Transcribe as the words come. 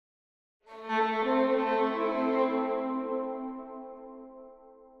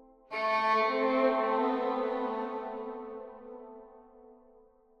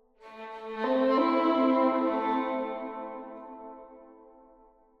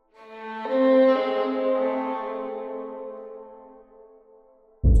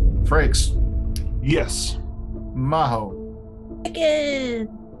Frakes, Yes. Maho, Again.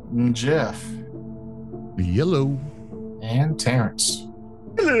 Jeff, Yellow. and Terrence.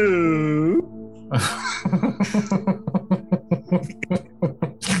 Hello.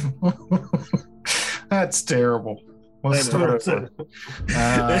 That's terrible. Let's start over.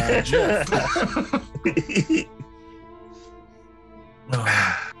 Jeff.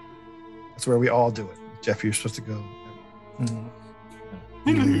 That's where we all do it. Jeff, you're supposed to go. Hello.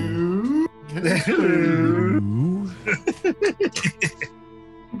 Ooh.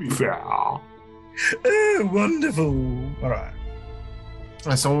 Yeah. Oh, wonderful. All right.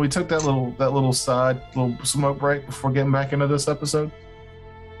 So when we took that little smoke break before getting back into this episode,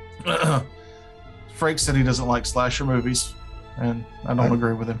 Frank said he doesn't like slasher movies, and I don't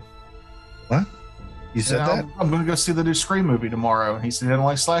agree with him. What? You said that? I'm going to go see the new Scream movie tomorrow, and he said he doesn't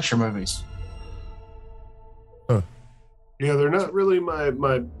like slasher movies. Yeah, they're not really my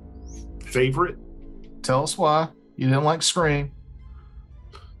favorite. Tell us why you didn't like Scream.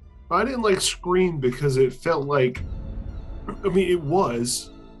 I didn't like Scream because it felt like, it was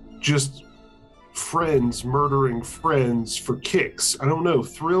just friends murdering friends for kicks. I don't know,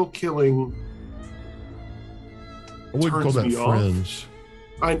 thrill killing. I wouldn't call Turns that me off. friends.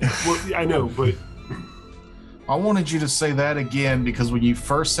 I know, but I wanted you to say that again because when you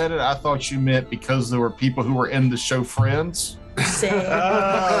first said it, I thought you meant because there were people who were in the show Friends.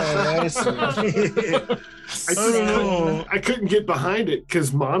 I couldn't get behind it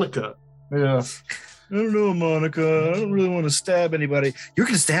because Monica. Yeah. I don't know, Monica. I don't really want to stab anybody. You're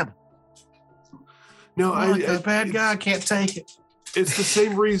going to stab him. No, Monica, the bad guy can't take it. It's the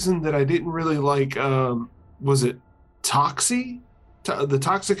same reason that I didn't really like. Was it Toxie? The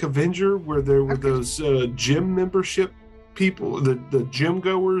Toxic Avenger, where there were those gym membership people, the gym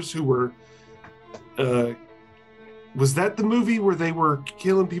goers who were. Was that the movie where they were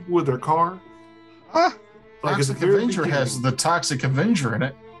killing people with their car? Huh? Like at the Toxic very Avenger beginning. has the Toxic Avenger in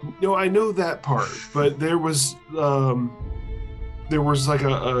it. No, I know that part, but there was like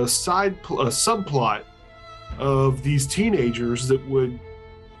a subplot of these teenagers that would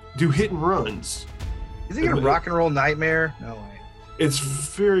do hit and runs. You think of Rock and Roll Nightmare? No way. It's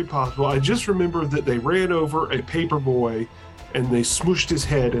very possible. I just remember that they ran over a paper boy and they smooshed his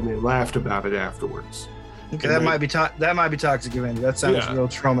head and they laughed about it afterwards. Okay, And that they- might be Toxic Avenger. That sounds Yeah. real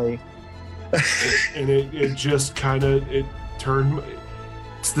trauma-y. And it just kind of turned.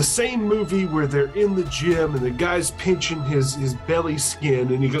 It's the same movie where they're in the gym and the guy's pinching his belly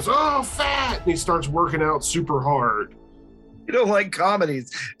skin and he goes, "Oh, fat!" and he starts working out super hard. You don't like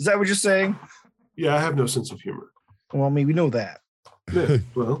comedies. Is that what you're saying? Yeah, I have no sense of humor. Well, I mean, we know that. Yeah,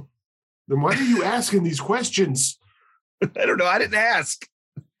 well, then why are you asking these questions? I don't know. I didn't ask.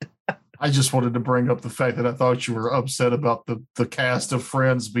 I just wanted to bring up the fact that I thought you were upset about the cast of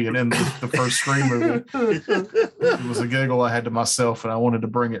Friends being in the first Scream movie. It was a giggle I had to myself, and I wanted to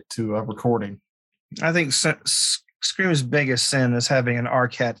bring it to a recording. I think Scream's biggest sin is having an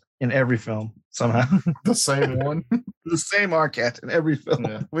Arquette in every film somehow. The same one. The same Arquette in every film.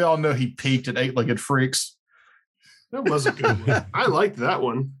 Yeah. We all know he peaked at Eight-Legged Freaks. That was a good one. I liked that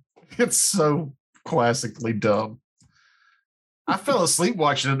one. It's so classically dumb. I fell asleep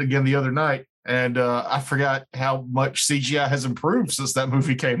watching it again the other night, and I forgot how much CGI has improved since that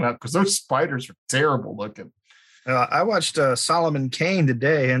movie came out because those spiders are terrible looking. I watched Solomon Kane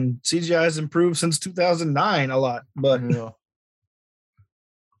today, and CGI has improved since 2009 a lot. But Yeah.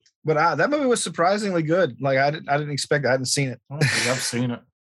 that movie was surprisingly good. Like I didn't expect. I hadn't seen it. I don't think I've seen it.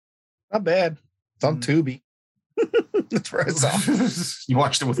 Not bad. It's on Tubi. That's where I saw it. You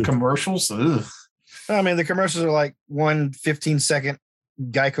watched it with commercials? Ugh. I mean, the commercials are like 1 15-second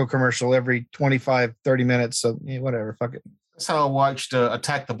Geico commercial every 25, 30 minutes. So yeah, whatever. Fuck it. That's how I watched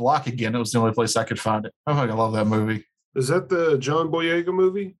Attack the Block again. It was the only place I could find it. I love that movie. Is that the John Boyega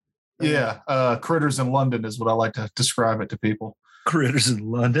movie? Yeah. Critters in London is what I like to describe it to people. Critters in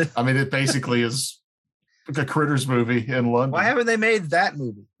London. I mean, it basically is a Critters movie in London. Why haven't they made that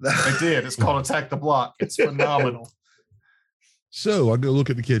movie? They did. It's called Attack the Block. It's phenomenal. So I'll go look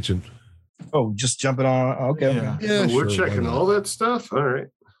at the kitchen. Oh, just jumping on. Okay. Yeah. Okay. Yeah, We're sure, checking why not? all that stuff. All right.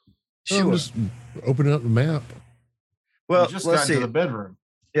 Sure. I'm just opening up the map. Well, You just let's got see. into the bedroom.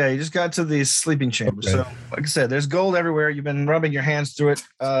 Yeah, you just got to the sleeping chamber. Okay. So, like I said, there's gold everywhere. You've been rubbing your hands through it.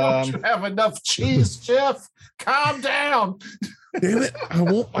 Don't you have enough cheese, Jeff? Calm down. Damn it! I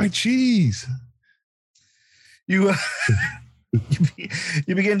want my cheese. You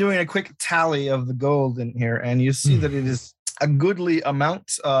you begin doing a quick tally of the gold in here, and you see that it is a goodly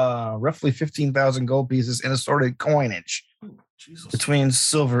amount, roughly 15,000 gold pieces in assorted coinage Jesus. between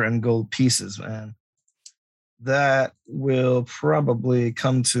silver and gold pieces, man. That will probably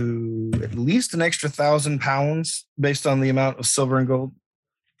come to at least an extra 1,000 pounds based on the amount of silver and gold.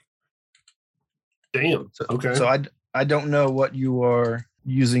 Damn. Okay. So I don't know what you are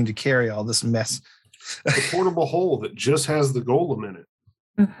using to carry all this mess. The portable hole that just has the golem in it.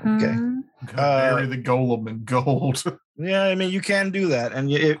 Mhm. Bury the golem in gold. Yeah, I mean you can do that,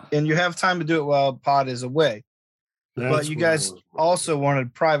 and you have time to do it while Pod is away. But you what I guys was- also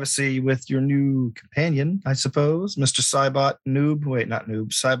wanted privacy with your new companion, I suppose, Mr. Cybot Noob. Wait, not Noob.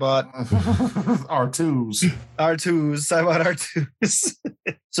 Cybot R2s. R2s. Cybot R2s.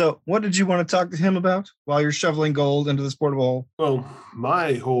 So, what did you want to talk to him about while you're shoveling gold into this portable hole? Well,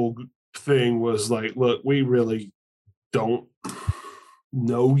 my whole thing was like, look, we really don't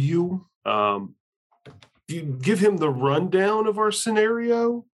know you. You give him the rundown of our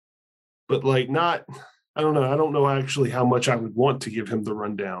scenario, but like not. I don't know. I don't know actually how much I would want to give him the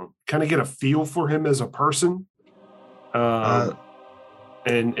rundown. Kind of get a feel for him as a person. And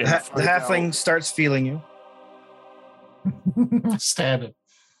The halfling starts feeling you. Stab it.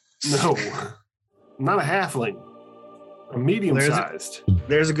 No, I'm not a halfling. I'm medium sized.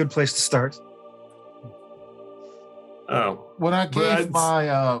 There's a good place to start. Oh, When I gave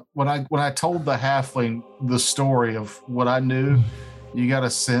my when I told the halfling the story of what I knew, you got a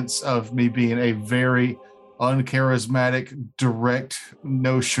sense of me being a very uncharismatic, direct,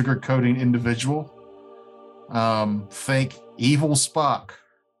 no sugarcoating individual. Think evil Spock.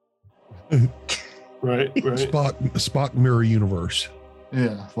 right. Spock mirror universe.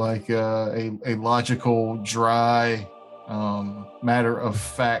 Yeah, like a logical, dry, matter of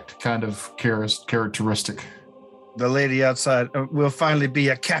fact kind of characteristic. The lady outside will finally be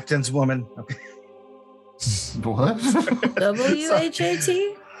a captain's woman. Okay. What? WHAT?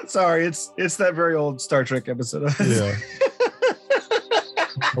 Sorry, it's that very old Star Trek episode. Yeah.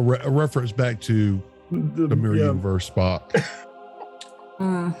 a reference back to the mirror Yeah. universe Spock.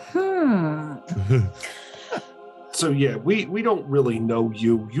 Mhm. So yeah, we don't really know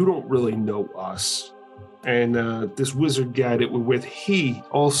you. You don't really know us. And this wizard guy that we're with, he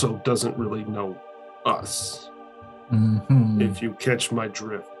also doesn't really know us. Mhm. If you catch my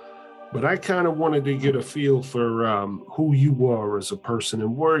drift. But I kind of wanted to get a feel for who you are as a person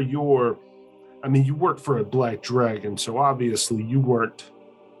and where you're. I mean, you work for a Black Dragon, so obviously you weren't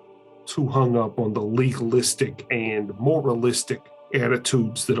too hung up on the legalistic and moralistic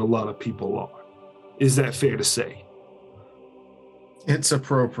attitudes that a lot of people are. Is that fair to say? It's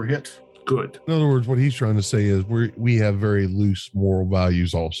appropriate. Good. In other words, what he's trying to say is we have very loose moral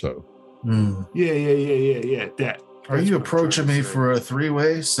values also. Yeah. That. Are That's you what I'm approaching trying me to say. for a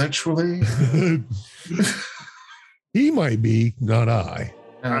three-way sexually? He might be, not I.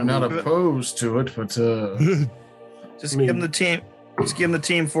 I'm not opposed to it, but Just I mean- give him the team. Just give him the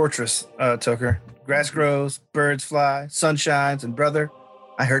team fortress, Tucker. Grass grows, birds fly, sun shines, and brother,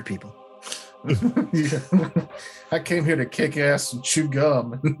 I hurt people. yeah. I came here to kick ass and chew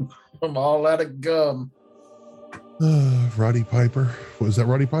gum. I'm all out of gum. Roddy Piper. Was that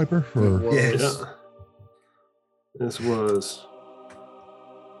Roddy Piper? Or Yes. Yeah. This was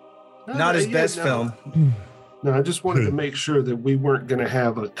Not his best film. No, I just wanted to make sure that we weren't going to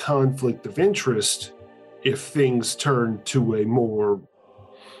have a conflict of interest if things turn to a more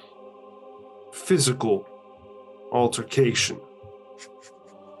physical altercation.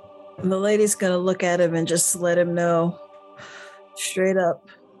 And the lady's gonna look at him and just let him know straight up.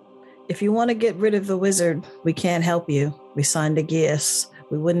 If you want to get rid of the wizard, we can't help you. We signed a GS.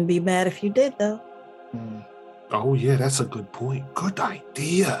 We wouldn't be mad if you did, though. Oh yeah, that's a good point. Good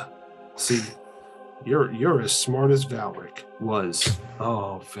idea. See, you're as smart as Valric was.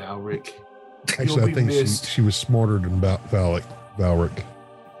 Oh, Valric. You'll actually, I be think missed. she was smarter than Valric.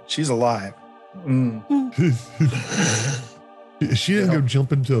 She's alive. She didn't go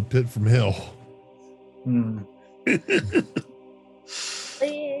jump into a pit from hell.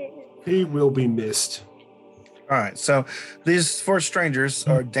 He will be missed. All right, so these four strangers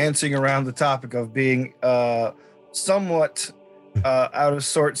are dancing around the topic of being somewhat out of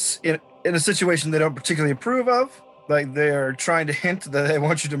sorts in a situation they don't particularly approve of. Like they're trying to hint that they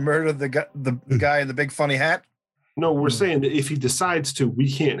want you to murder the guy in the big funny hat. No, we're saying that if he decides to,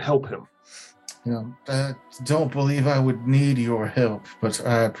 we can't help him. Yeah, I don't believe I would need your help, but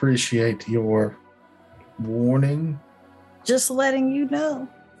I appreciate your warning. Just letting you know.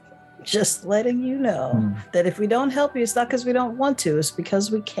 Just letting you know that if we don't help you, it's not because we don't want to, it's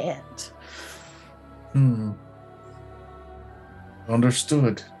because we can't.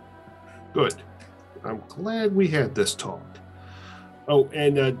 Understood. Good. I'm glad we had this talk. Oh,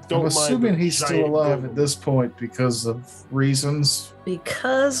 and don't I'm mind assuming the he's still giant alive golem. at this point because of reasons.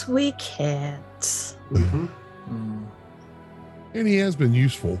 Because we can't. Mhm. And he has been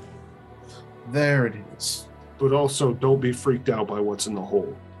useful. There it is. But also, don't be freaked out by what's in the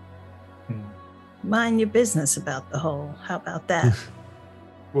hole. Mind your business about the hole. How about that?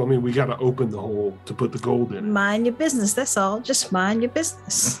 Well, I mean, we got to open the hole to put the gold in. Mind your business. That's all. Just mind your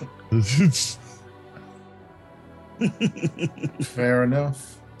business. Fair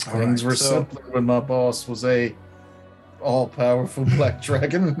enough. All Things right, were so- simpler when my boss was a all-powerful black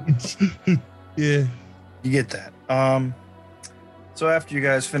dragon. Yeah. You get that. So after you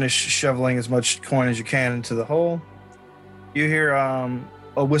guys finish shoveling as much coin as you can into the hole, you hear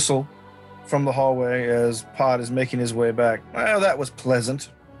a whistle from the hallway as Pod is making his way back. Well, that was pleasant.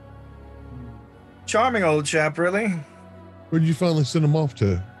 Charming old chap, really. Where'd you finally send him off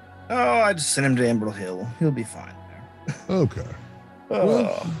to? Oh, I just sent him to Emerald Hill. He'll be fine there. Okay.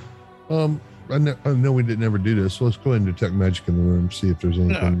 Oh. Well, I know we didn't ever do this, so let's go ahead and detect magic in the room, see if there's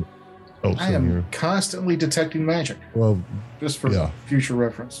anything else I in am here. constantly detecting magic, Well, just for Yeah. future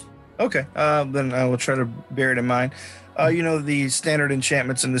reference. Okay, then I will try to bear it in mind. The standard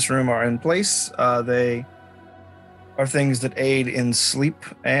enchantments in this room are in place. They are things that aid in sleep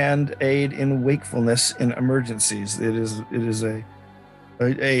and aid in wakefulness in emergencies. It is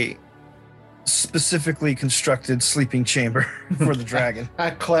a specifically constructed sleeping chamber for the dragon. I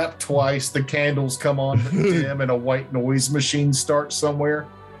clap twice, the candles come on dim, and a white noise machine starts somewhere.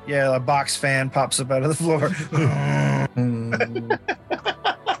 Yeah, a box fan pops up out of the floor.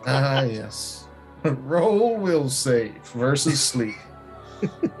 Ah, yes. Roll will save versus sleep.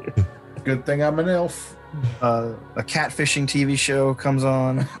 Good thing I'm an elf. A catfishing TV show comes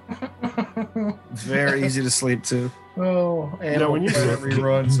on. Very easy to sleep to. Oh, and when you say-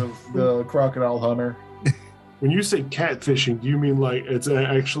 reruns of the Crocodile Hunter. When you say catfishing, do you mean like it's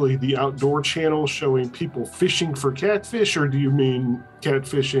actually the outdoor channel showing people fishing for catfish, or do you mean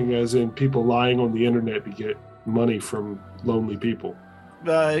catfishing as in people lying on the internet to get money from lonely people?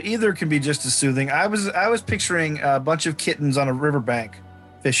 Either can be just as soothing. I was picturing a bunch of kittens on a riverbank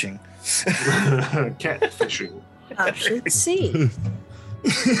fishing. Catfishing. Option C.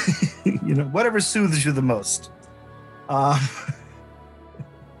 Whatever soothes you the most.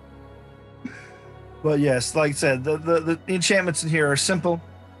 But yes, like I said, the enchantments in here are simple.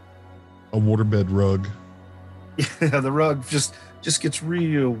 a waterbed rug. The rug just gets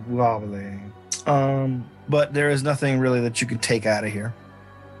real wobbly. But there is nothing really that you can take out of here,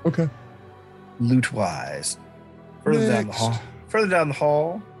 Okay. loot wise. Further down the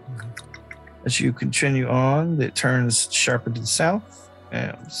hall, as you continue on, it turns sharper to the south.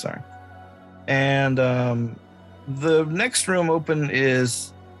 And the next room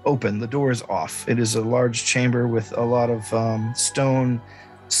is open. The door is off. It is a large chamber with a lot of stone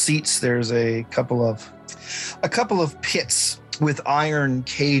seats. There's a couple of pits with iron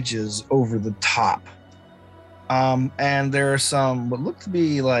cages over the top. And there are some what look to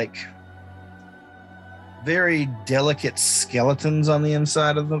be like very delicate skeletons on the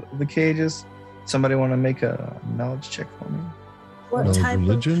inside of the cages. Somebody want to make a knowledge check for me? What No type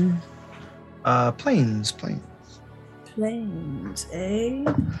religion. Planes. of planes, eh?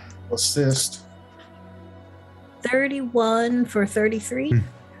 Assist. 31 for 33 with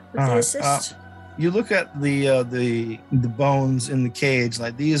the All right, assist. You look at the bones in the cage.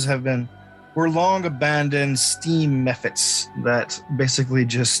 Like these were long abandoned steam methods that basically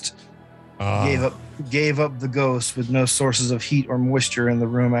just gave up the ghost with no sources of heat or moisture in the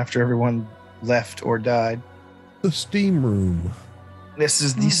room after everyone left or died. The steam room. This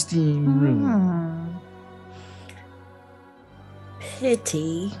is the steam room. Hmm.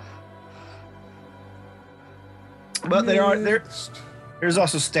 Pity. But there's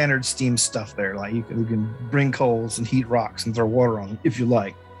also standard steam stuff there. Like you can bring coals and heat rocks and throw water on them if you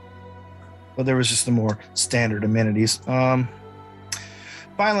like. But there was just the more standard amenities.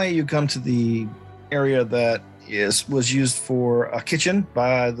 Finally, you come to the area that was used for a kitchen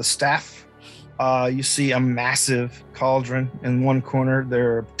by the staff. You see a massive cauldron in one corner.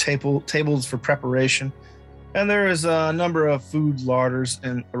 There are tables for preparation, and there is a number of food larders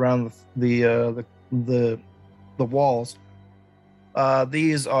around the walls.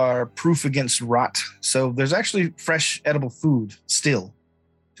 These are proof against rot, so there's actually fresh edible food still,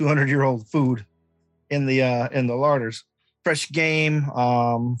 200-year-old food in the larders. Fresh game,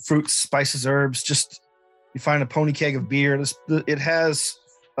 fruits, spices, herbs. Just you find a pony keg of beer. It has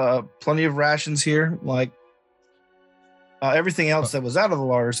plenty of rations here. Like everything else that was out of the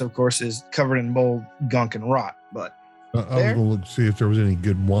larders, of course, is covered in mold, gunk, and rot. But I was going to look see if there was any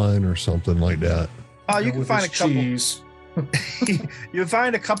good wine or something like that. you can With find a his couple. cheese. You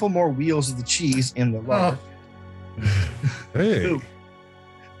find a couple more wheels of the cheese in the larder. Hey, Ooh.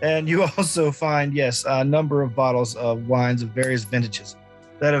 And you also find, yes, a number of bottles of wines of various vintages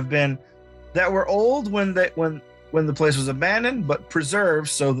that were old when the place was abandoned, but preserved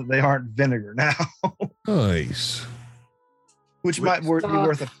so that they aren't vinegar now, Nice. which might be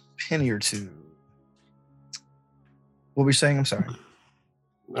worth a penny or two. What were we saying? I'm sorry.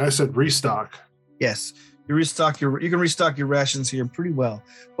 I said restock. Yes, you can restock your rations here pretty well,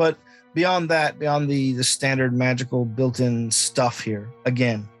 but beyond that, beyond the standard magical built-in stuff here,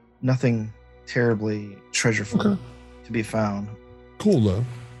 again, nothing terribly treasureful to be found. Cool though.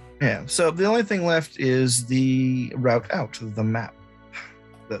 Yeah. So the only thing left is the route out, the map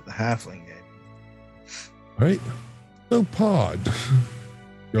that the halfling gave. All right. So Pod,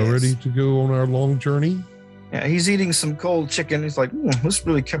 you Yes. ready to go on our long journey? Yeah, he's eating some cold chicken. He's like, this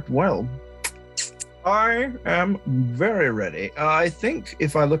really kept well. I am very ready. I think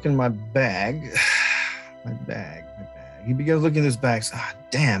if I look in my bag, my bag. He begins looking at his bags.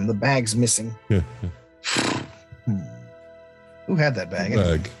 Damn, the bag's missing. Yeah. Who had that bag?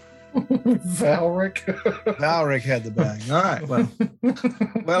 Bag. Valric. Valric had the bag. All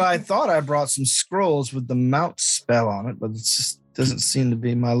right. Well, I thought I brought some scrolls with the mount spell on it, but it just doesn't seem to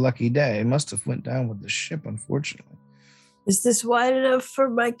be my lucky day. It must have went down with the ship, unfortunately. Is this wide enough for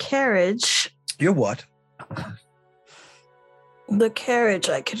my carriage? You're what? The carriage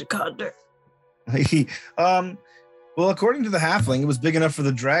I could conjure. Well, according to the halfling, it was big enough for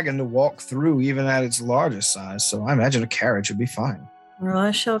the dragon to walk through even at its largest size, so I imagine a carriage would be fine. Well,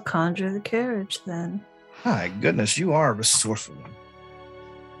 I shall conjure the carriage then. My goodness, you are a resourceful one.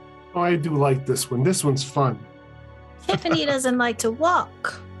 Oh, I do like this one. This one's fun. Tiffany doesn't like to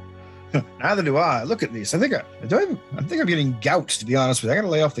walk. Neither do I. Look at these. I think I'm getting gout, to be honest with you. I got to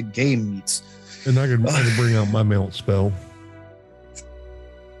lay off the game meats. And I can bring out my mount spell.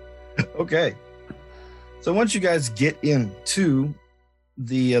 Okay. So once you guys get into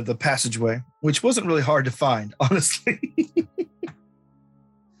the passageway, which wasn't really hard to find, honestly,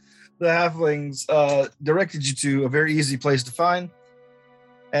 the halflings directed you to a very easy place to find.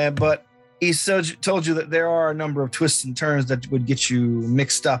 But he told you that there are a number of twists and turns that would get you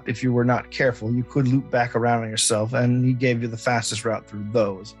mixed up if you were not careful. You could loop back around on yourself, and he gave you the fastest route through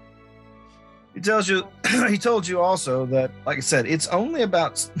those. He told you also that, like I said, it's only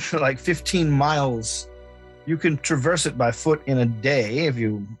about like 15 miles. You can traverse it by foot in a day if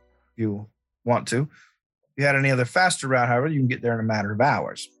you want to. If you had any other faster route, however, you can get there in a matter of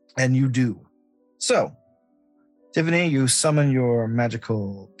hours. And you do. So, Tiffany, you summon your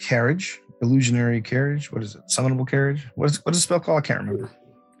magical carriage, illusionary carriage. What is it? Summonable carriage? What is the spell called? I can't remember.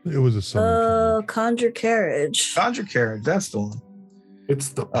 It was a summer. Conjure carriage. Conjure carriage, that's the one. It's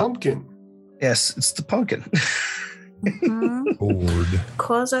the pumpkin. Yes, it's the pumpkin. Mhm. Board.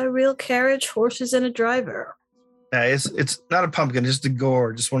 Quasi-real carriage, horses, and a driver. Yeah, it's not a pumpkin, just a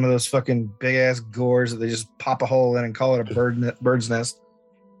gourd. Just one of those fucking big ass gourds that they just pop a hole in and call it a bird's nest.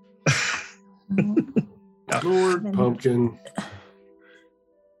 Mhm. Lord pumpkin.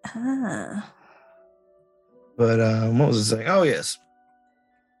 Ah. But what was it saying? Oh, yes.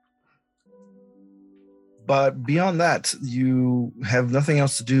 But beyond that, you have nothing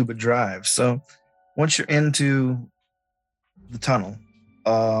else to do but drive. So once you're into the tunnel,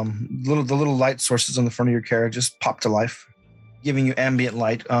 the little light sources on the front of your carriage just pop to life, giving you ambient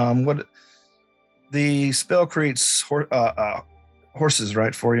light. What the spell creates horses,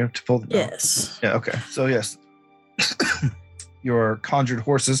 right, for you to pull them down? Yes. Yeah, okay. So yes, your conjured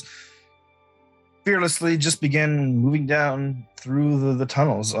horses fearlessly just begin moving down through the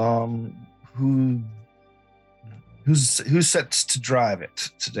tunnels. Who's set to drive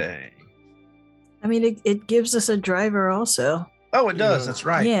it today? I mean, it gives us a driver also. Oh, it does. Yeah. That's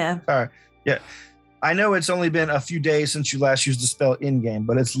right. Yeah. All right. Yeah. I know it's only been a few days since you last used the spell in game,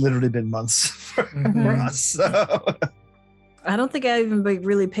 but it's literally been months for Mhm. us. So. I don't think I even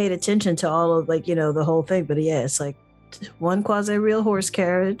really paid attention to all of the whole thing, but yeah, it's like one quasi-real horse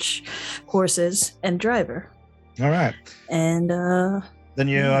carriage, horses, and driver. All right. And Then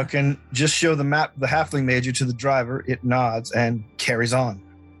you Yeah. can just show the map the halfling made you to the driver. It nods and carries on.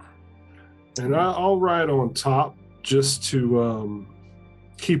 And I'll ride on top just to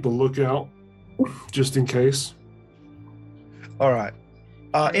keep a lookout, just in case. All right.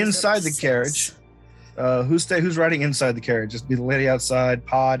 Inside the carriage, who's riding inside the carriage? Just be the lady outside,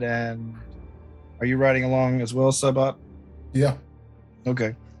 Pod, and are you riding along as well, Sabat? Yeah.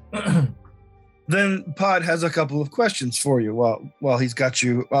 Okay. Then Pod has a couple of questions for you while he's got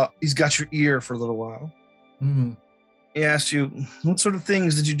your ear for a little while. Mhm. He asks you, what sort of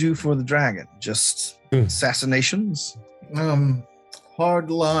things did you do for the dragon? Just assassinations?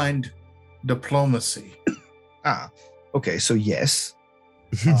 Hard-lined diplomacy. Okay, so yes.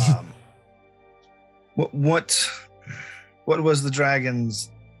 What was the dragon's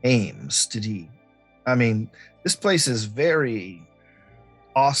aims? I mean, this place is very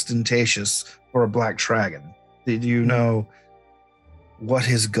ostentatious for a black dragon. Did you know what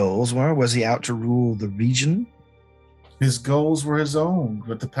his goals were? Was he out to rule the region? His goals were his own,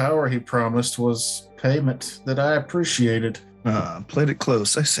 but the power he promised was payment that I appreciated. Played it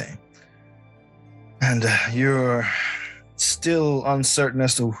close, I say. And you're still uncertain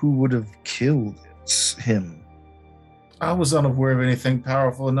as to who would have killed him. I was unaware of anything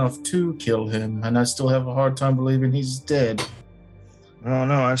powerful enough to kill him, and I still have a hard time believing he's dead. Oh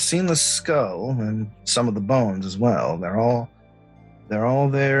no, I've seen the skull and some of the bones as well. They're all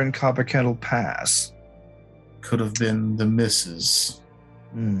there in Copper Kettle Pass. Could have been the missus.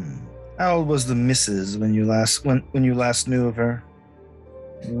 How old was the missus when you last knew of her?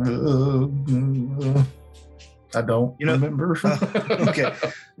 I don't remember. Okay.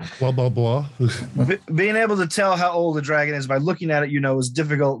 Blah, blah, blah. Being able to tell how old a dragon is by looking at it, is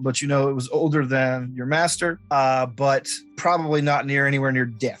difficult, but it was older than your master, but probably not anywhere near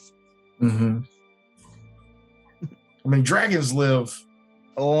death. Mm-hmm. I mean, dragons live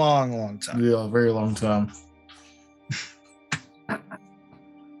a long, long time. Yeah, a very long time.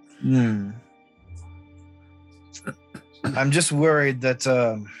 I'm just worried that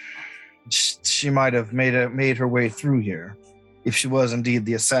she might have made her way through here, if she was indeed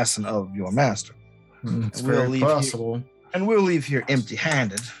the assassin of your master. It's very possible. And we'll leave here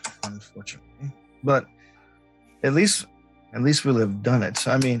empty-handed, unfortunately. But at least we'll have done it.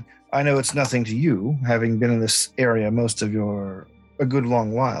 I mean, I know it's nothing to you, having been in this area a good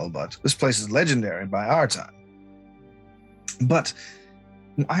long while, but this place is legendary by our time. But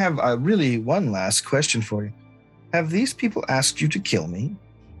I have really one last question for you. Have these people asked you to kill me?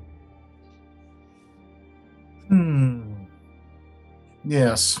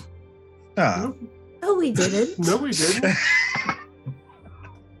 Yes. No, we didn't. No, we didn't.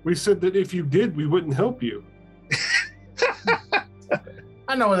 We said that if you did, we wouldn't help you.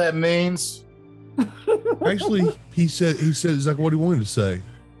 I know what that means. Actually, he said exactly what he wanted to say.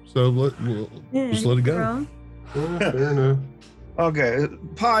 So just let it go. Fair enough. Okay,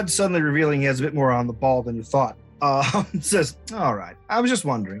 Pod suddenly revealing he has a bit more on the ball than you thought. Says, all right, I was just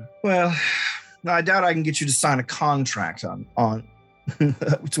wondering. Well, I doubt I can get you to sign a contract on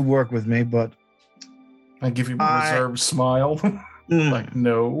to work with me, but I give you a reserved smile. Like,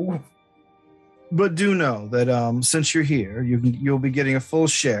 no. But do know that since you're here, you'll be getting a full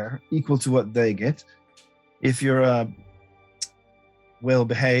share equal to what they get if you're well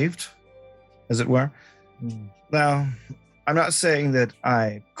behaved, as it were. Now, I'm not saying that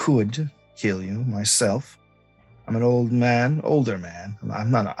I could kill you myself. I'm an older man.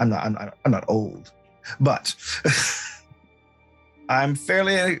 I'm not old, but I'm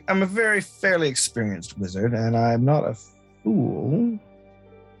a very fairly experienced wizard, and I'm not a fool,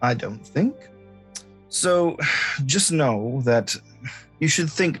 I don't think. So just know that you should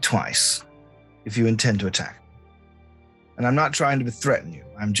think twice if you intend to attack. And I'm not trying to threaten you.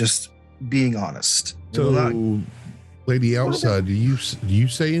 I'm just being honest. So, lady outside, do you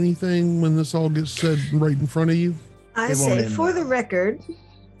say anything when this all gets said right in front of you? I say, for the record,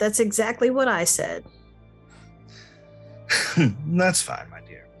 that's exactly what I said. That's fine, my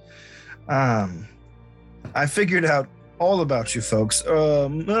dear. I figured out all about you folks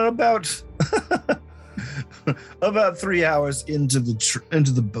about about 3 hours into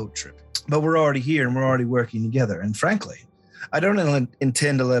the boat trip. But we're already here and we're already working together. And frankly, I don't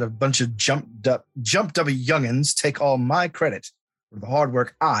intend to let a bunch of jumped up youngins take all my credit for the hard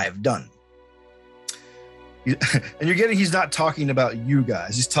work I've done. And you're getting he's not talking about you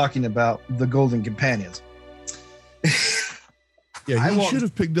guys. He's talking about the Golden Companions. Yeah, he should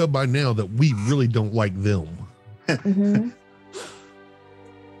have picked up by now that we really don't like them. Mm-hmm.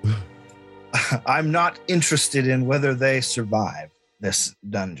 I'm not interested in whether they survive this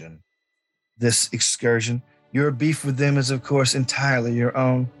dungeon, this excursion. Your beef with them is, of course, entirely your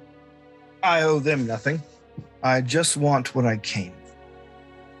own. I owe them nothing. I just want what I came for.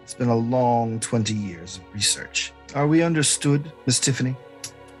 It's been a long 20 years of research. Are we understood, Miss Tiffany?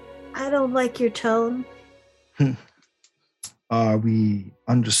 I don't like your tone. Are we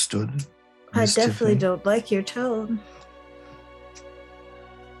understood? I Miss definitely Tiffany? don't like your tone.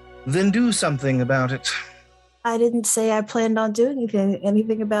 Then do something about it. I didn't say I planned on doing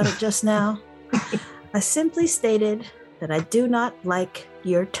anything about it just now. I simply stated that I do not like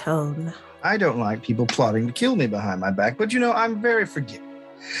your tone. I don't like people plotting to kill me behind my back, but I'm very forgiving.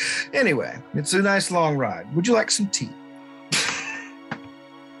 Anyway, it's a nice long ride. Would you like some tea?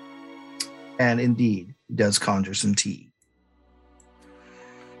 And indeed, he does conjure some tea.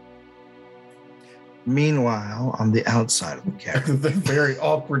 Meanwhile, on the outside of the carriage, The very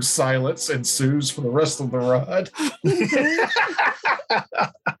awkward silence ensues for the rest of the ride.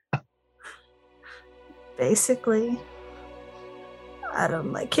 Basically, I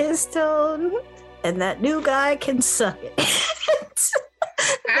don't like his tone, and that new guy can suck it.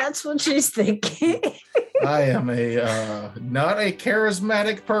 That's what she's thinking. I am not a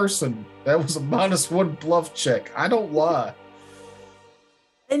charismatic person. That was a -1 bluff check. I don't lie.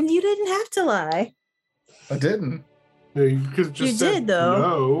 And you didn't have to lie. I didn't. Yeah, you could have just You said did, though.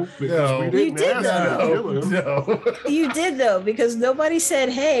 no, because we No. didn't You did, ask you to though. kill him. No. You did, though, because nobody said,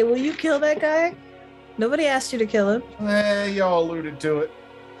 hey, will you kill that guy? Nobody asked you to kill him. Y'all alluded to it.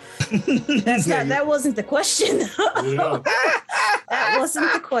 That wasn't the question. Yeah. That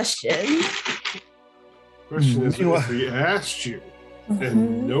wasn't the question. Question is, if we asked you,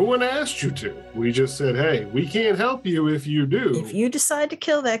 and no one asked you to, we just said, hey, we can't help you if you do. If you decide to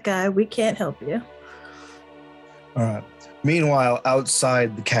kill that guy, we can't help you. All right. Meanwhile,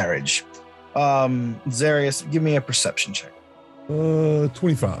 outside the carriage, Zarius, give me a perception check.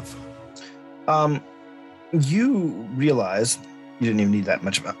 25. You realize you didn't even need that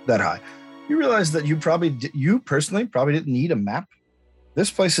much about that high. You realize that you personally probably didn't need a map. This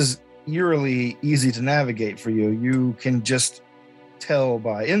place is eerily easy to navigate for you. You can just tell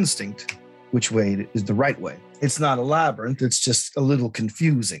by instinct which way is the right way. It's not a labyrinth. It's just a little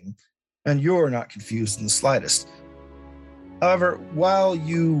confusing, and you're not confused in the slightest. However, while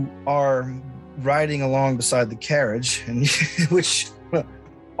you are riding along beside the carriage, and which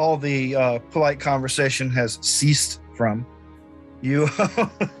all the polite conversation has ceased from, you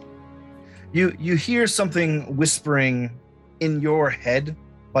you hear something whispering in your head,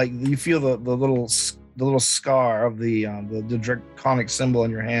 like you feel the little scar of the draconic symbol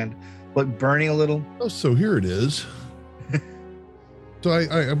in your hand, like burning a little. Oh, so here it is. So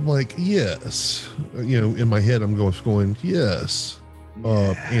I'm like, yes. In my head, I'm going, yes.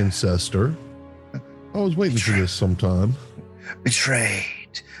 Ancestor. I was waiting for this sometime.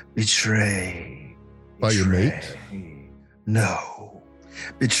 Betrayed. By your mate? No.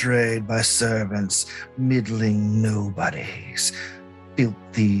 Betrayed by servants, middling nobodies,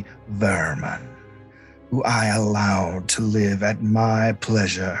 filthy vermin, who I allowed to live at my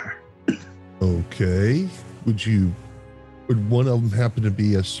pleasure. Okay. Would one of them happen to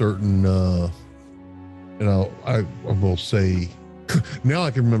be a certain, I will say, now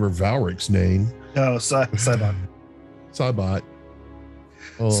I can remember Valric's name. No, Cybot. Cybot.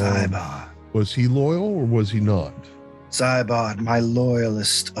 Cybot. Was he loyal or was he not? Cybot, my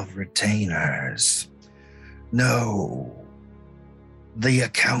loyalist of retainers. No, the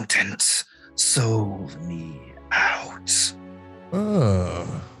accountant sold me out.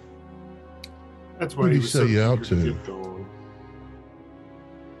 That's why Who'd he he was sell so you out eager to to? get going.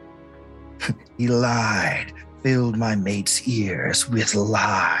 He lied, filled my mate's ears with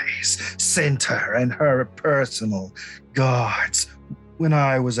lies, sent her and her personal guards when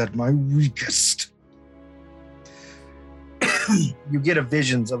I was at my weakest. You get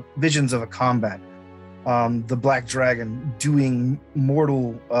visions of a combat. The Black Dragon doing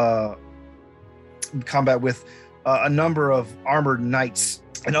mortal combat with a number of armored knights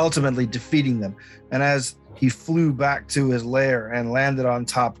and ultimately defeating them. And as he flew back to his lair and landed on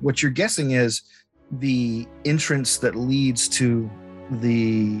top, what you're guessing is the entrance that leads to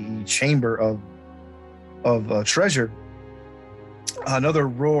the chamber of treasure. Another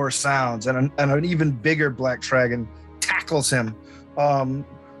roar sounds, and an even bigger Black Dragon tackles him,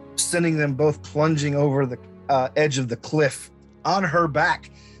 sending them both plunging over the edge of the cliff. On her back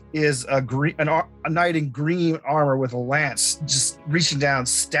is a knight in green armor with a lance, just reaching down,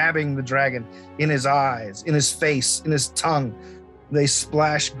 stabbing the dragon in his eyes, in his face, in his tongue. They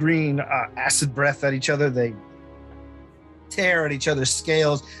splash green acid breath at each other. They tear at each other's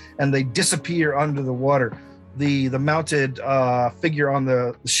scales, and they disappear under the water. The mounted figure on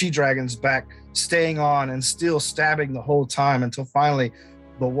the she-dragon's back staying on and still stabbing the whole time until finally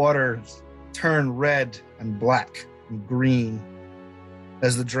the water turned red and black and green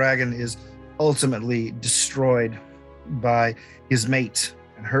as the dragon is ultimately destroyed by his mate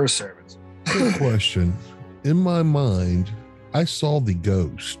and her servants. Good question. In my mind, I saw the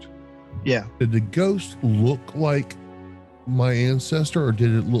ghost. Yeah. Did the ghost look like my ancestor or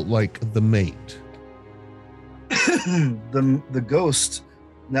did it look like the mate? The ghost,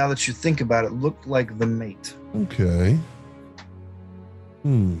 now that you think about it, looked like the mate. Okay.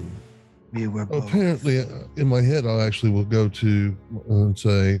 We were both. Apparently, in my head, I actually will go to and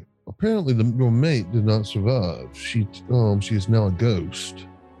say, apparently your mate did not survive. She is now a ghost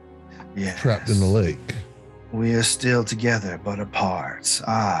Yes. trapped in the lake. We are still together, but apart.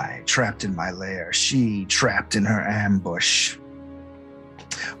 I trapped in my lair, she trapped in her ambush.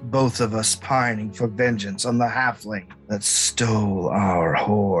 Both of us pining for vengeance on the halfling that stole our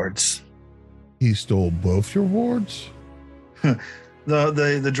hoards. He stole both your wards?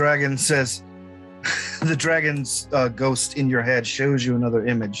 The dragon says, the dragon's ghost in your head shows you another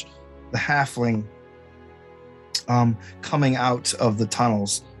image. The halfling coming out of the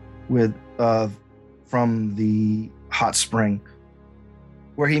tunnels with from the hot spring,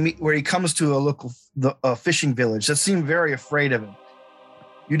 where he comes to a local fishing village that seem very afraid of him.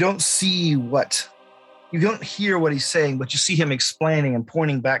 You don't hear what he's saying, but you see him explaining and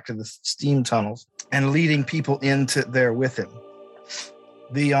pointing back to the steam tunnels and leading people into there with him.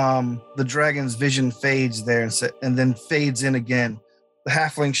 The dragon's vision fades there and then fades in again. The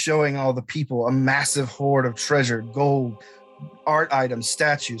halfling showing all the people a massive hoard of treasure, gold, art items,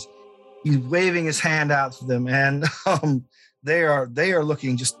 statues. He's waving his hand out to them, and they are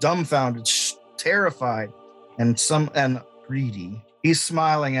looking just dumbfounded, terrified, and greedy. He's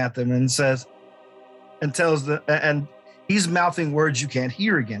smiling at them and says, and he's mouthing words you can't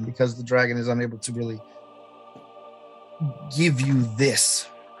hear again because the dragon is unable to really give you this.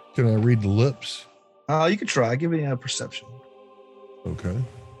 Can I read the lips? You could try. Give me a perception. Okay.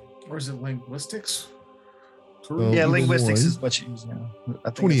 Or is it linguistics? Yeah, either linguistics one. is what you use now.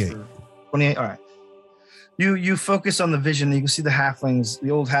 I think 28. 28. All right. You focus on the vision. You can see the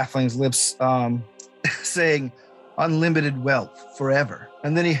old halfling's lips saying, "Unlimited wealth forever."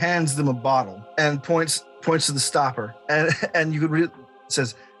 And then he hands them a bottle and points to the stopper. And you could read, it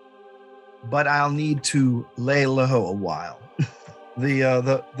says, "But I'll need to lay low a while."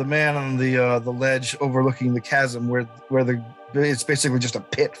 The man on the ledge overlooking the chasm where it's basically just a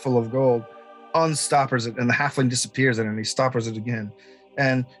pit full of gold unstoppers it, and the halfling disappears in it, and he stoppers it again.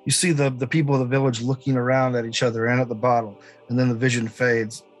 And you see the people of the village looking around at each other and at the bottle, and then the vision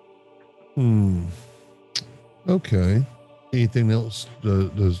fades. Okay. Anything else?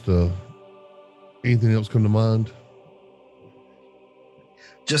 Anything else come to mind?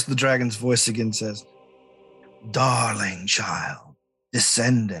 Just the dragon's voice again says, "Darling child,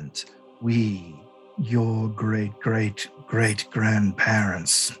 descendant, we, your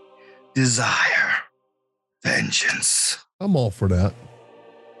great-great-great-grandparents, desire vengeance. I'm all for that.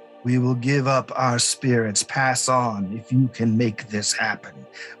 We will give up our spirits, pass on. If you can make this happen,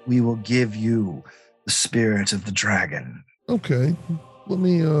 we will give you the spirit of the dragon." Okay. Let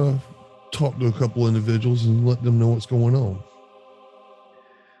me talk to a couple individuals and let them know what's going on.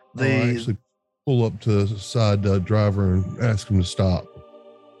 I'll actually pull up to the side driver and ask him to stop.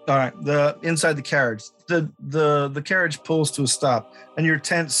 All right. Inside the carriage, the carriage pulls to a stop, and your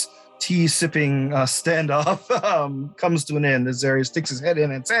tense tea sipping standoff comes to an end as Zarius sticks his head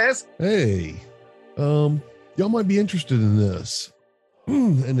in and says, "Hey, y'all might be interested in this."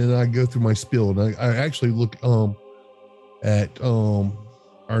 And then I go through my spiel, and I actually look at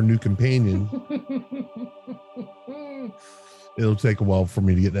our new companion. It'll take a while for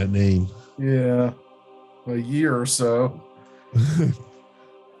me to get that name. Yeah, a year or so.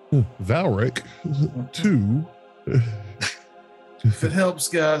 Valric 2. If it helps,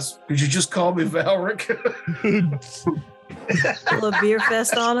 guys, could you just call me Valric? Pull a beer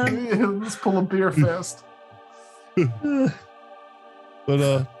fest on him. Yeah, let's pull a beer fest. But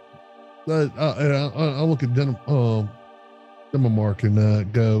I look at Demomark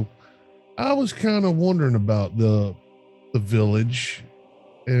and go, I was kind of wondering about the village,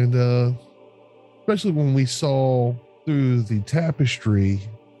 and especially when we saw through the tapestry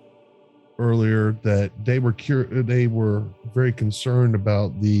earlier that they were very concerned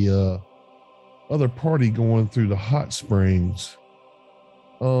about the other party going through the hot springs.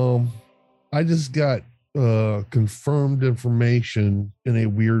 I just got confirmed information in a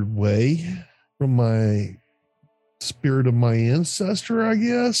weird way from my spirit of my ancestor, I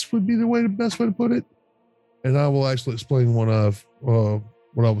guess would be the best way to put it. And I will actually explain what I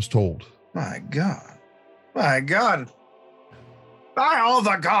was told. My God. By all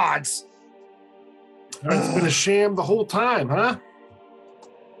the gods. It's been a sham the whole time, huh?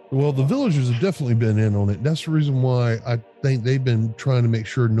 Well, the villagers have definitely been in on it. That's the reason why I think they've been trying to make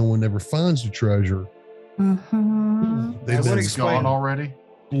sure no one ever finds the treasure. Mm-hmm. They've been Gone already?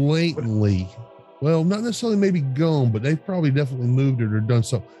 blatantly. Well, not necessarily maybe gone, but they've probably definitely moved it or done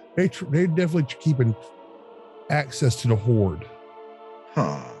something. They're definitely keeping access to the hoard.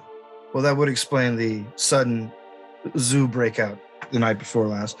 Huh. Well, that would explain the sudden zoo breakout the night before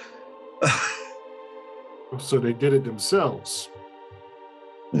last. So they did it themselves.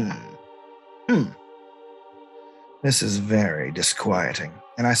 This is very disquieting.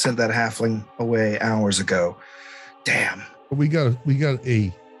 and I sent that halfling away hours ago. Damn. We got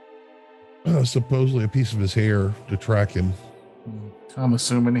a supposedly a piece of his hair to track him. I'm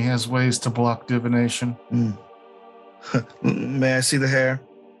assuming he has ways to block divination. May I see the hair?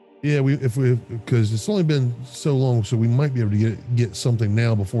 Yeah, because it's only been so long, so we might be able to get something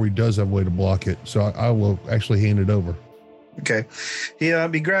now before he does have a way to block it. So I will actually hand it over. Okay. He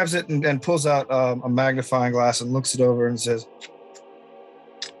grabs it and pulls out a magnifying glass and looks it over and says,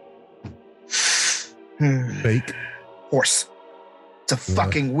 Fake. Horse. It's a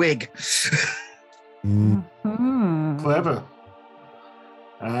fucking wig. Clever.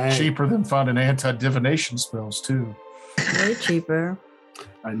 Cheaper than finding anti-divination spells, too. Way cheaper.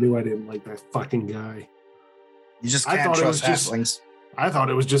 I knew I didn't like that fucking guy. You just I can't thought it was trust just- halflings. I thought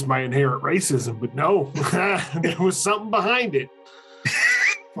it was just my inherent racism, but no, there was something behind it.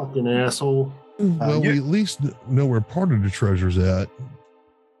 Fucking asshole. Well, we at least know where part of the treasure's at.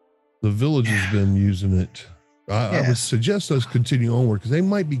 The village has been using it. I would suggest us continue onward because they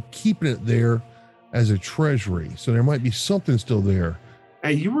might be keeping it there as a treasury. So there might be something still there.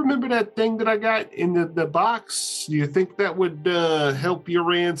 Hey, you remember that thing that I got in the box? Do you think that would help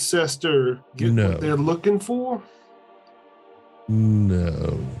your ancestor get No. what they're looking for?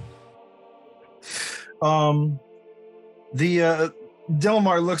 No. The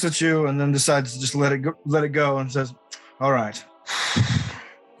Delmar looks at you and then decides to just let it go and says, all right.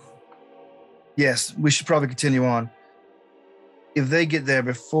 Yes, we should probably continue on. If they get there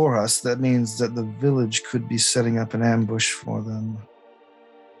before us, that means that the village could be setting up an ambush for them.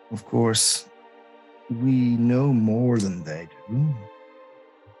 Of course, we know more than they do.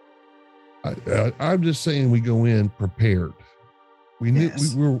 I'm just saying we go in prepared. We knew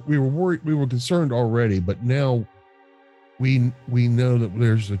Yes. we were worried, we were concerned already, but now we know that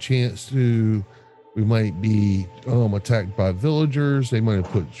there's a chance we might be attacked by villagers. They might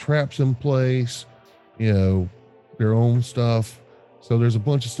have put traps in place, their own stuff. So there's a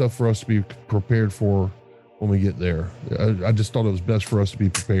bunch of stuff for us to be prepared for when we get there. I just thought it was best for us to be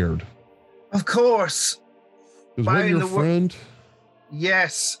prepared. Of course. Because Buying when your the wo- friend,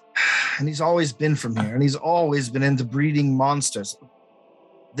 Yes. And he's always been from here, and he's always been into breeding monsters.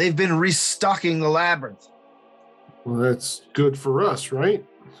 They've been restocking the labyrinth, Well, that's good for us, right?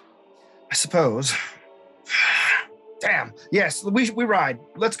 I suppose. Damn. Yes, we ride.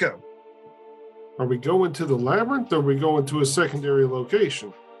 Let's go. Are we going to the labyrinth or are we going to a secondary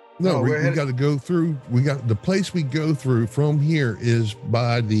location? no, No, we we're headed- got to go through. We got the place we go through from here is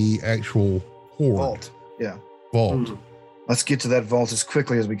by the actual horde Vault. Yeah. vault. Hmm. Let's get to that vault as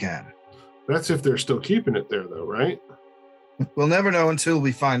quickly as we can. That's if they're still keeping it there, though, right? We'll never know until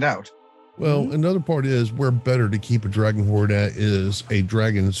we find out. Well, another part is where better to keep a dragon horde at is a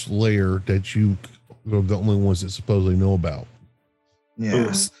dragon's lair that you are the only ones that supposedly know about.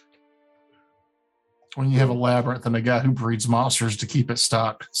 Yes. When you have a labyrinth and a guy who breeds monsters to keep it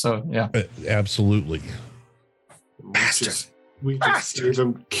stocked. So, yeah. Absolutely. Bastard. We just Bastard. gave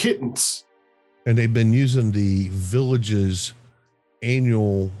them kittens. And they've been using the village's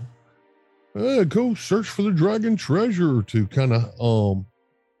annual go search for the dragon treasure to kind of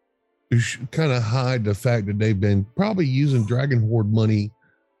hide the fact that they've been probably using dragon horde money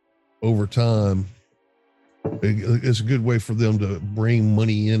over time. It's a good way for them to bring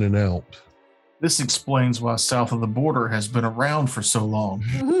money in and out. This explains why south of the border has been around for so long.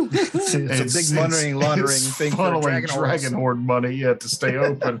 It's a big money laundering it's thing for funneling dragon horde money, to stay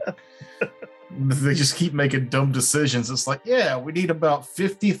open. They just keep making dumb decisions. It's like, yeah, we need about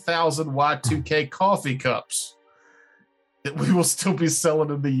 50,000 Y2K coffee cups that we will still be selling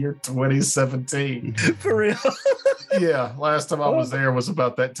in the year 2017. For real. Yeah, last time I was there was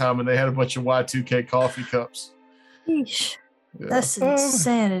about that time, and they had a bunch of Y2K coffee cups. Yeesh. Yeah. That's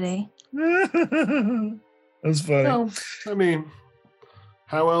insanity. That's funny. No, I mean,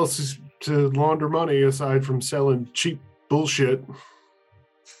 how else is to launder money aside from selling cheap bullshit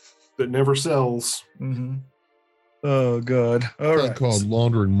that never sells? Mhm. Oh, God. All That's right. not called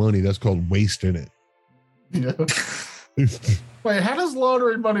laundering money. That's called wasting it. Yeah. Wait, how does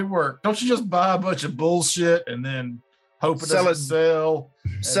laundering money work? Don't you just buy a bunch of bullshit and then hope it Sell doesn't sell?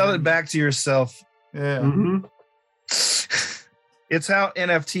 Sell And it back to yourself. Yeah. Mm-hmm. It's how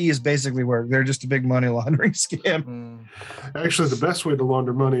NFTs basically work. They're just a big money laundering scam. Mm. Actually, the best way to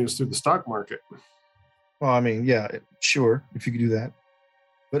launder money is through the stock market. Well, I mean, yeah, sure, if you could do that.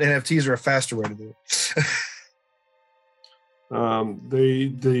 But NFTs are a faster way to do it.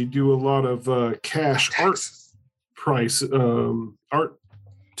 They do a lot of cash art price art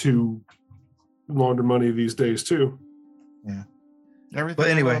to launder money these days too. Everything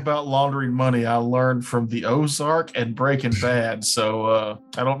anyway. about laundering money I learned from the Ozark and Breaking Bad, so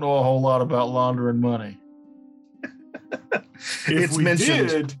I don't know a whole lot about laundering money. It's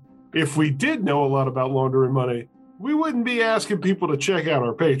mentioned. If we did know a lot about laundering money, we wouldn't be asking people to check out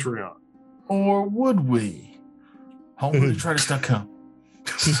our Patreon. Or would we? HomeWithTheTrenders.com.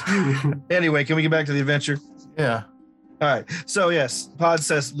 Anyway, can we get back to the adventure? Yeah. All right. So yes, Pod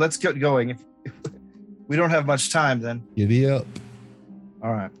says, let's get going. If we don't have much time, then. Giddy up.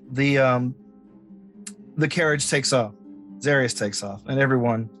 All right. The carriage takes off. Zarius takes off, and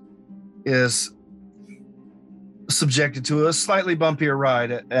everyone is subjected to a slightly bumpier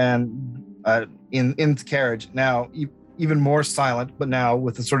ride, and in the carriage now, even more silent, but now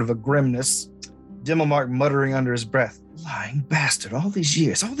with a sort of a grimness. Dimmelmark muttering under his breath, "Lying bastard! All these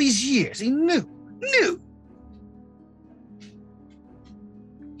years, he knew."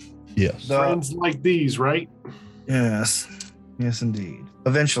 Yes. Friends like these, right? Yes, indeed.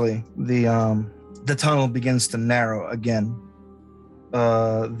 Eventually, the tunnel begins to narrow again.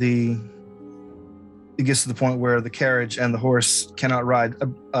 It gets to the point where the carriage and the horse cannot ride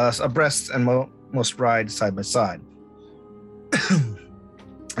abreast and must ride side by side.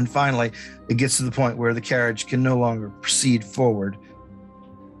 And finally, it gets to the point where the carriage can no longer proceed forward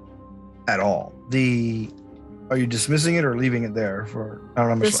at all. Are you dismissing it or leaving it there for? I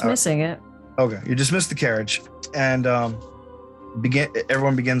don't know. Dismissing it. Okay, you dismiss the carriage, and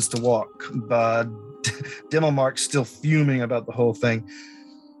everyone begins to walk. But Dimmelmark's still fuming about the whole thing,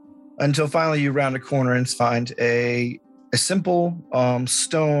 until finally you round a corner and find a simple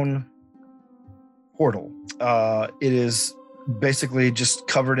stone portal. It is basically just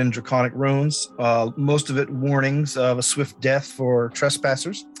covered in draconic runes, most of it warnings of a swift death for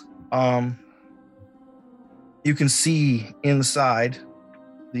trespassers. You can see inside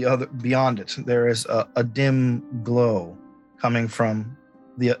beyond it, there is a dim glow coming from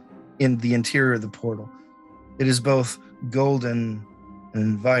in the interior of the portal. It is both golden and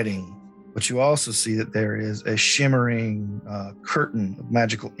inviting, but you also see that there is a shimmering curtain of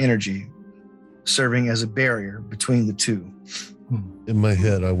magical energy serving as a barrier between the two. In my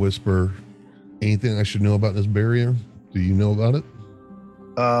head, I whisper, "Anything I should know about this barrier? Do you know about it?"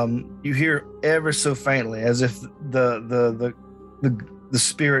 You hear ever so faintly, as if the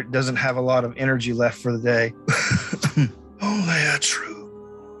spirit doesn't have a lot of energy left for the day. Only a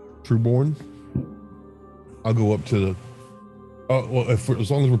Trueborn? I'll go up to the.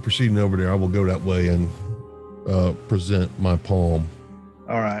 As long as we're proceeding over there, I will go that way and present my palm.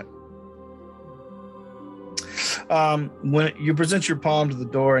 All right. When you present your palm to the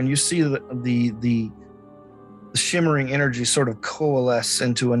door, and you see the shimmering energy sort of coalesce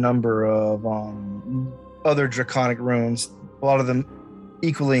into a number of other draconic runes, a lot of them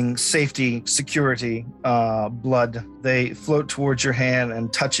equaling safety, security, blood. They float towards your hand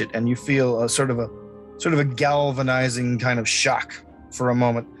and touch it, and you feel a sort of a galvanizing kind of shock for a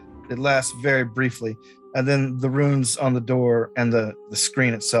moment. It lasts very briefly, and then the runes on the door and the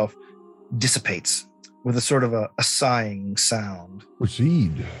screen itself dissipates with a sort of a sighing sound.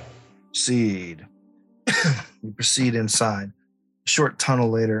 Proceed. You proceed inside. A short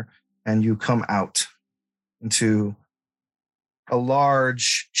tunnel later, and you come out into a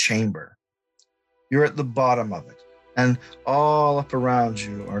large chamber. You're at the bottom of it, and all up around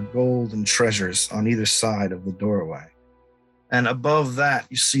you are golden treasures on either side of the doorway. And above that,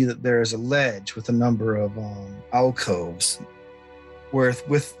 you see that there is a ledge with a number of alcoves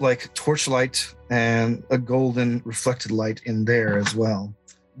with like torchlight and a golden reflected light in there as well.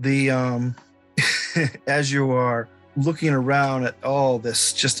 As you are looking around at all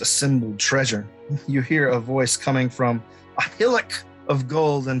this just assembled treasure, you hear a voice coming from a hillock of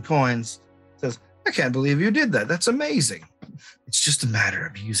gold and coins. It says, "I can't believe you did that. That's amazing. It's just a matter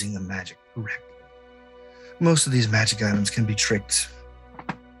of using the magic correctly. Most of these magic items can be tricked.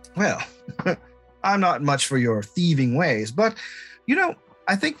 Well, I'm not much for your thieving ways, but,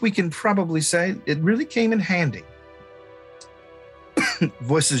 I think we can probably say it really came in handy."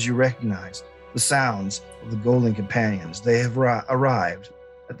 Voices you recognize, the sounds of the Golden Companions. They have arrived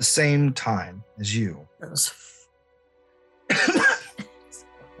at the same time as you.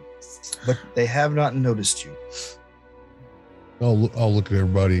 But they have not noticed you. I'll look at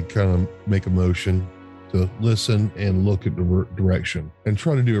everybody, kind of make a motion to listen and look at the direction and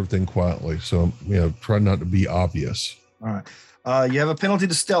try to do everything quietly. So, try not to be obvious. All right. You have a penalty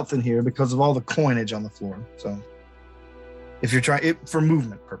to stealth in here because of all the coinage on the floor. So if you're trying it for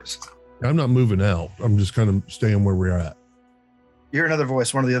movement purposes. I'm not moving out. I'm just kind of staying where we're at. You hear another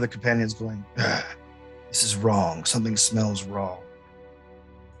voice, one of the other companions going, "This is wrong. Something smells wrong."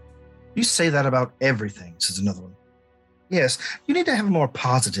 "You say that about everything," says another one. Yes, you need to have a more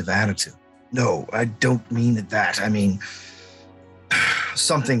positive attitude. No, I don't mean that. I mean,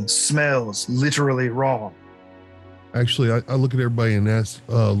 something smells literally wrong. Actually, I look at everybody and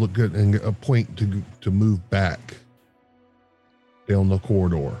look at and point to move back down the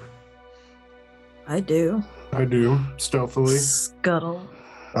corridor. I do. I do, stealthily. Scuttle.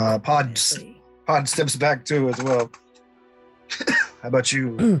 Pod steps back too as well. How about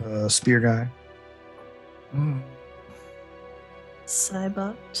you, spear guy?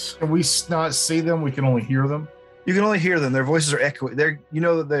 Cybot. Can we not see them? We can only hear them. You can only hear them. Their voices are echoing.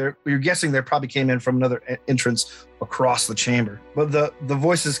 You're guessing they probably came in from another entrance across the chamber. But the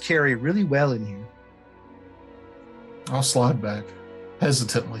voices carry really well in here. I'll slide back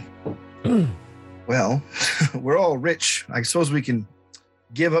hesitantly. Well, we're all rich. I suppose we can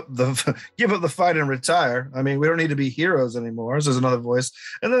give up the fight and retire. I mean, we don't need to be heroes anymore. Says another voice,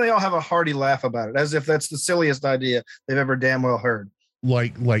 and then they all have a hearty laugh about it, as if that's the silliest idea they've ever damn well heard.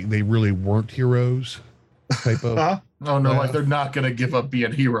 Like they really weren't heroes. Type of. Huh? Oh no, like they're not going to give up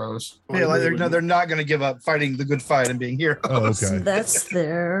being heroes. Yeah, like they're not going to give up fighting the good fight and being heroes. Oh, okay. That's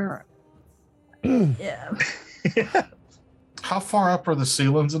their. Yeah. How far up are the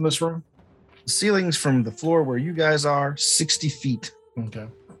ceilings in this room? Ceilings from the floor where you guys are 60 feet. Okay.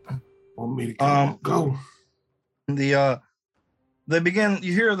 Want me to go? They begin.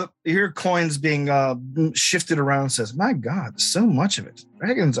 You hear coins being shifted around. And says, "My God, so much of it.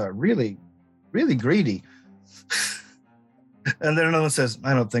 Dragons are really, really greedy." And then another one says,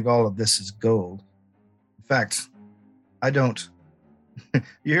 "I don't think all of this is gold. In fact, I don't."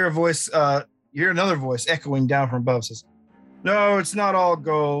 You hear a voice. You hear another voice echoing down from above. Says, "No, it's not all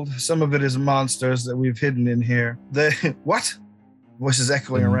gold. Some of it is monsters that we've hidden in here." What? Voice is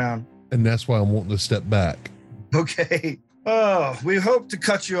echoing around. And that's why I'm wanting to step back. Okay. Oh, we hoped to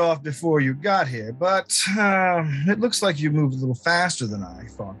cut you off before you got here, but it looks like you moved a little faster than I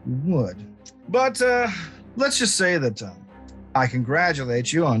thought you would. But let's just say that I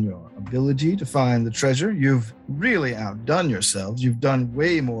congratulate you on your ability to find the treasure. You've really outdone yourselves. You've done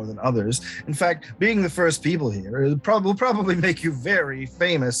way more than others. In fact, being the first people here will probably make you very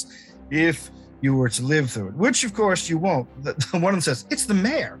famous if you were to live through it, which of course you won't. One of them says, "It's the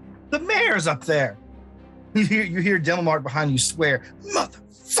mayor. The mayor's up there." You hear Delamart behind you swear,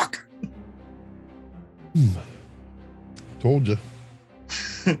 "Motherfucker." Told you.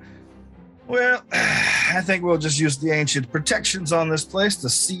 Well, I think we'll just use the ancient protections on this place to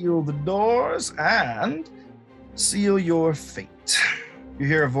seal the doors and seal your fate. You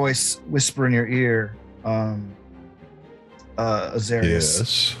hear a voice whisper in your ear, Azarius.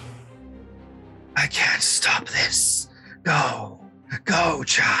 Yes. "I can't stop this. Go,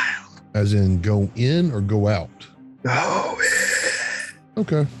 child. As in go in or go out? Go."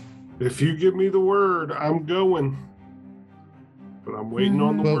 Okay. If you give me the word, I'm going. But I'm waiting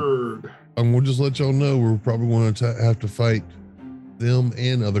on the Well- word. And we'll just let y'all know we're probably going to have to fight them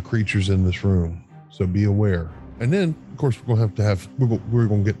and other creatures in this room. So be aware. And then, of course, we're going to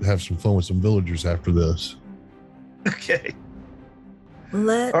get to have some fun with some villagers after this. Okay.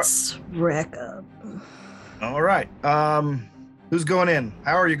 Let's rack up. All right. Who's going in?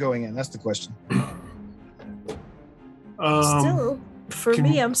 How are you going in? That's the question. Still, for can-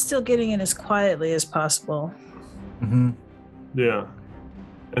 me, I'm still getting in as quietly as possible. Mm-hmm. Yeah.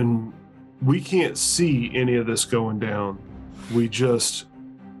 And we can't see any of this going down. We just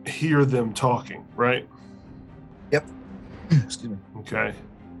hear them talking, right? Excuse me. Okay.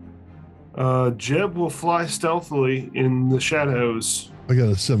 Jeb will fly stealthily in the shadows, I got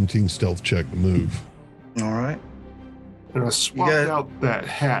a 17 stealth check to move. All right. and I swapped out that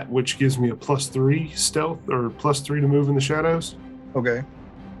hat, which gives me a +3 stealth or +3 to move in the shadows. Okay.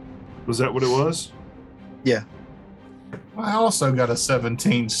 Was that what it was? Yeah. I also got a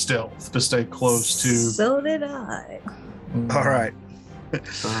 17 stealth to stay close to. So did I. All right. Where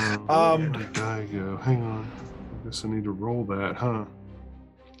did I go? Hang on. I guess I need to roll that, huh?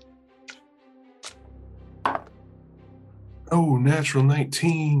 Oh, natural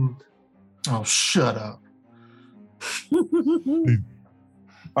 19. Oh, shut up.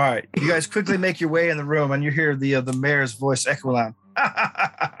 All right. You guys quickly make your way in the room, and you hear the mayor's voice echo out.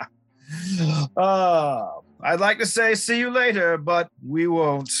 I'd like to say see you later, but we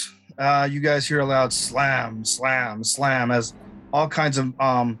won't. You guys hear a loud slam, slam, slam as all kinds of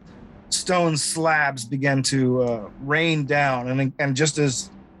stone slabs begin to rain down. And just as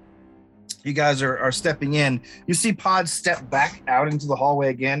you guys are stepping in, you see Pod step back out into the hallway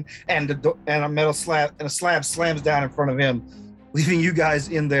again, and a metal slab and a slab slams down in front of him, leaving you guys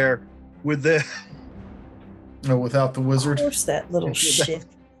in there with the. No, without the Of wizard. course, that little shit.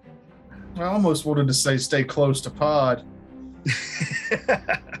 I almost wanted to say stay close to Pod,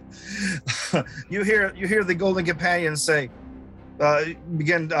 You hear the Golden Companion say,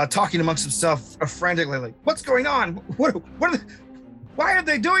 begin talking amongst himself frantically, like, "What's going on? What are they, why are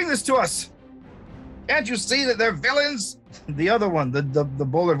they doing this to us? Can't you see that they're villains?" The other one, the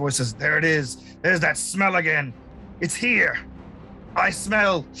bowler voice says, "There it is. There's that smell again. It's here. I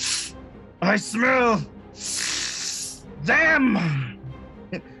smell them."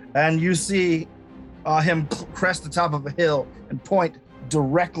 And you see him crest the top of a hill and point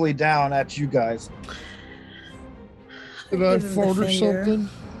directly down at you guys. Did I Give him the fart or finger.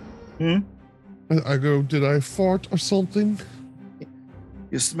 something? I go, did I fart or something?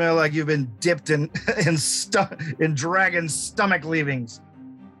 You smell like you've been dipped in dragon stomach leavings.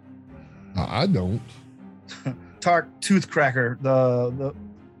 I don't. Tart Toothcracker,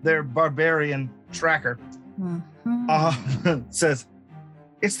 their barbarian tracker, says,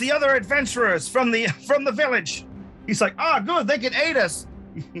 "It's the other adventurers from the village." He's like, "Ah, good, they can aid us."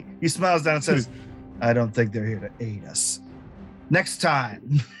 He smiles down and says, "I don't think they're here to aid us. Next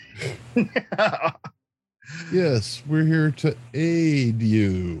time." Yes, we're here to aid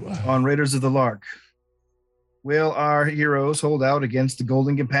you. On Raiders of the Lark, will our heroes hold out against the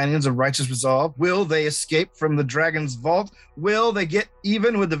Golden Companions of Righteous Resolve? Will they escape from the dragon's vault? Will they get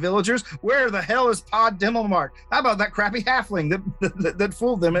even with the villagers? Where the hell is Pod Dimmelmark? How about that crappy halfling that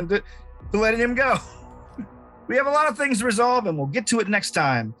fooled them into letting him go? We have a lot of things to resolve, and we'll get to it next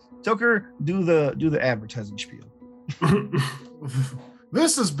time. Toker, do the advertising spiel.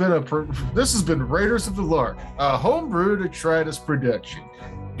 This has been Raiders of the Lark, a homebrew detritus production.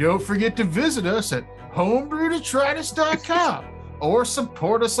 Don't forget to visit us at homebrewdetritus.com or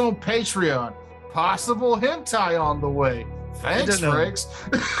support us on Patreon. Possible hentai on the way. Thanks, Franks.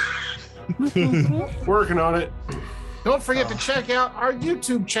 Working on it. Don't forget to check out our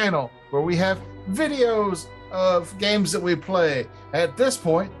YouTube channel where we have videos of games that we play. At this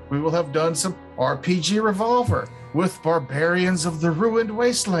point, we will have done some RPG Revolver with Barbarians of the Ruined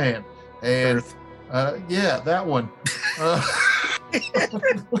Wasteland. And yeah, that one.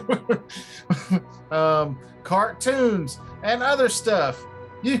 Cartoons and other stuff.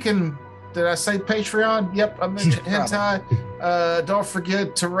 You can, did I say Patreon? Yep, I mentioned hentai. Don't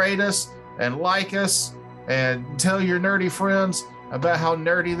forget to rate us and like us and tell your nerdy friends about how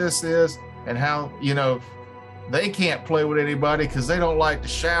nerdy this is and how, they can't play with anybody because they don't like to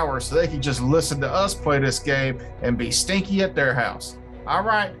shower, so they can just listen to us play this game and be stinky at their house. All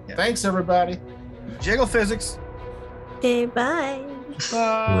right. Yeah. Thanks, everybody. Jiggle physics. Okay, bye.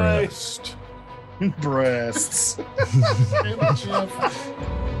 Bye. Rest. Breasts. Jeff.